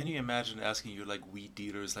weird. Can you imagine asking your like weed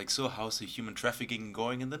dealers, like, so how's the human trafficking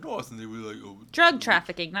going in the north? And they were like, oh, Drug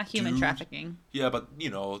trafficking, not human dude. trafficking. Yeah, but you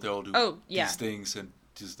know, they all do Oh, yeah. these things, and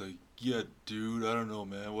just like, yeah, dude, I don't know,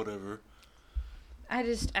 man, whatever.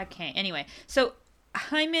 I can't. Anyway, so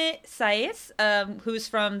Jaime Saez, who's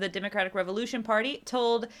from the Democratic Revolution Party,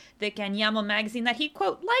 told the Cañamo magazine that he,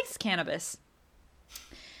 quote, likes cannabis.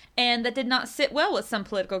 And that did not sit well with some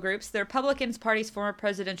political groups. The Republican Party's former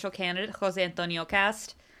presidential candidate, Jose Antonio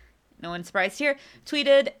Cast, no one's surprised here,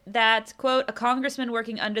 tweeted that, quote, a congressman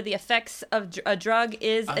working under the effects of a drug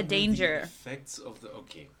is a danger. The effects of the...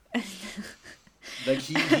 Okay. Like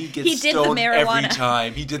he gets He did the stoned marijuana. every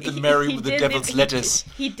time. He did the devil's lettuce.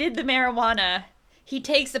 He did the marijuana. He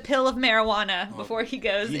takes a pill of marijuana before he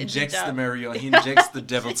goes He into injects the the marijuana. He injects the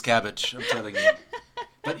devil's cabbage. I'm telling you.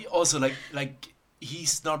 But he also, like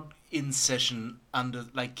he's not in session under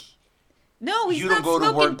No, he's You not don't go to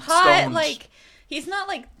smoking work pot. stoned. Like he's not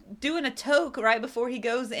like doing a toke right before he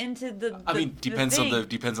goes into the. I mean, depends on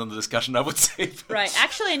the discussion, I would say. But Right.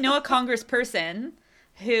 Actually, I know a congressperson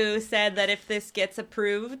who said that if this gets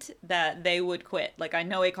approved, that they would quit. Like, I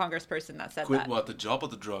know a congressperson that said Quit that. what? The job or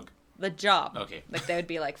the drug? The job. Okay. Like, they would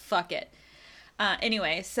be like, fuck it.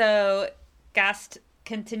 Anyway, so Gast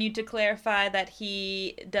continued to clarify that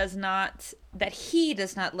he does not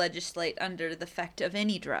legislate under the effect of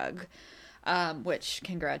any drug, which,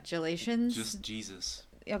 congratulations. Just Jesus.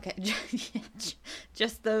 Okay,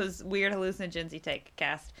 just those weird hallucinogens you take,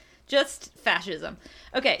 Cast. Just fascism.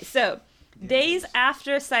 Okay, so days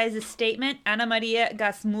after Saez's statement, Ana Maria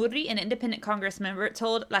Gasmurri, an independent Congress member,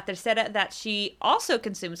 told La Tercera that she also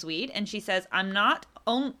consumes weed, and she says, I'm not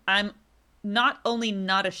only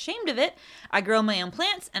not ashamed of it, I grow my own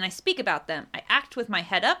plants and I speak about them. I act with my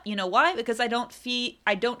head up. You know why? Because I don't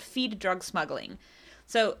feed drug smuggling.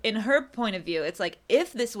 So in her point of view, it's like,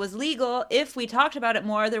 if this was legal, if we talked about it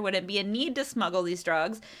more, there wouldn't be a need to smuggle these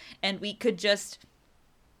drugs, and we could just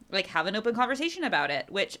like have an open conversation about it,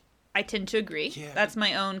 which I tend to agree. Yeah, that's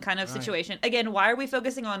my own kind of right. situation. Again, why are we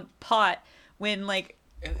focusing on pot when like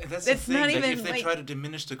And that's It's the thing. not Like, even, if they like- try to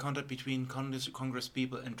diminish the contact between Congress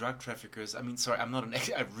people and drug traffickers, I mean, sorry, I'm not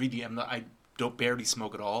I really am not. I don't barely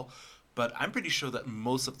smoke at all, but I'm pretty sure that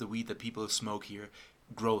most of the weed that people smoke here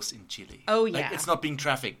grows in Chile. Oh, Like, yeah. it's not being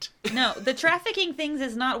trafficked. No, the trafficking things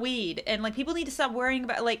is not weed, and like people need to stop worrying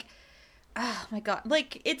about like, oh my god,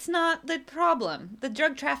 like it's not the problem. The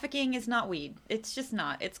drug trafficking is not weed. It's just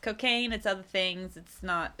not. It's cocaine. It's other things. It's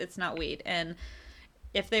not weed. And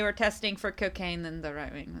if they were testing for cocaine, then the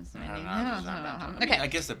right wing was. I Okay. I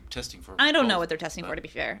guess they're testing for. I don't know both, what they're testing for, but to be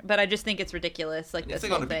fair, but I just think it's ridiculous. Like If this they're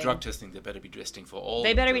whole going to be thing. drug testing, they better be testing for all.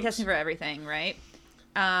 They better be drugs. testing for everything, right?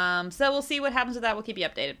 So we'll see what happens with that. We'll keep you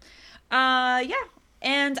updated. Yeah.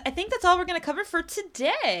 And I think that's all we're going to cover for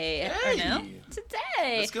today. Or no? Hey.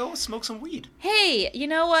 Today. Let's go smoke some weed. Hey, you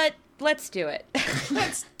know what? Let's do it.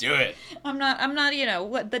 Let's do it. I'm not, you know,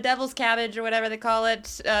 what the devil's cabbage or whatever they call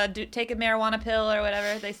it. Take a marijuana pill or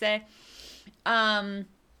whatever they say.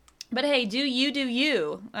 But hey, do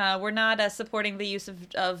you. We're not supporting the use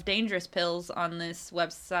of dangerous pills on this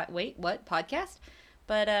website. Wait, what? Podcast?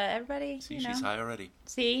 But everybody, See, you know. she's high already.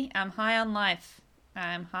 See, I'm high on life.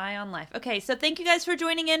 Okay, so thank you guys for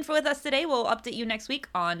joining in with us today. We'll update you next week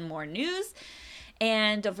on more news.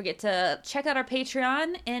 And don't forget to check out our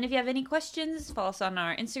Patreon. And if you have any questions, follow us on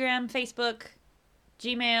our Instagram, Facebook,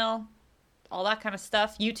 Gmail, all that kind of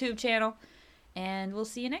stuff, YouTube channel. And we'll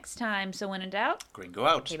see you next time. So when in doubt, Green, go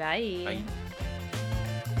out. okay, bye. Bye.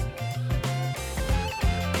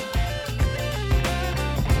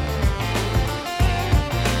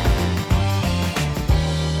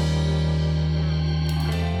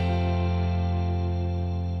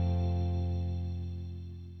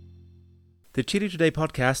 The Chile Today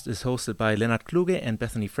podcast is hosted by Leonard Kluge and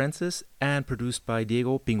Bethany Francis and produced by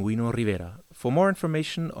Diego Pinguino Rivera. For more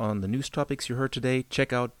information on the news topics you heard today,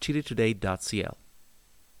 check out chiletoday.cl.